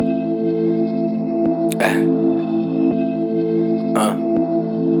Ay.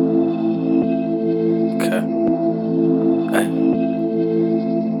 Okay. Ay.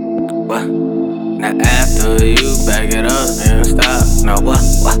 What? Now after you back it up, then stop. Now what?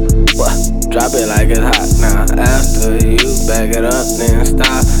 Drop it like it's hot. Now after you back it up, then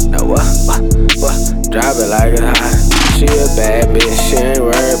stop. Now what? Drop it like it's hot. She a bad bitch, she ain't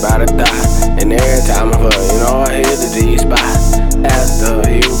worried about a thought. And every time I fuck, you know I hit the G spot. After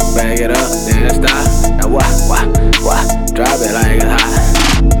you back it up, then stop. Now what? Drop it like it's hot.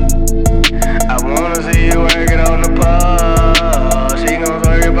 I wanna see you working on the pole. She gon'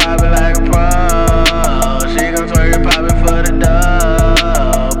 twerk it, pop it like a pro. She gon' twerk it, pop it for the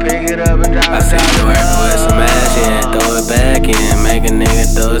dough. Pick it up and drop it. I see you working with some ass, yeah. Throw it back in, make a nigga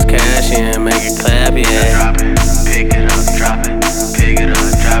throw his cash in, make it clap, yeah. Drop it, pick it up, drop it. Pick it up,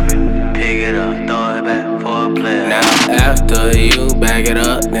 drop it. Pick it up, throw it back for a play. Now after you back it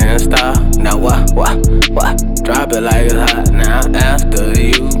up, then stop. Now what? Drop it like it's hot. Now after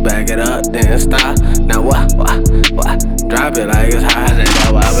you back it up, then stop. Now what? Drop it like it's hot.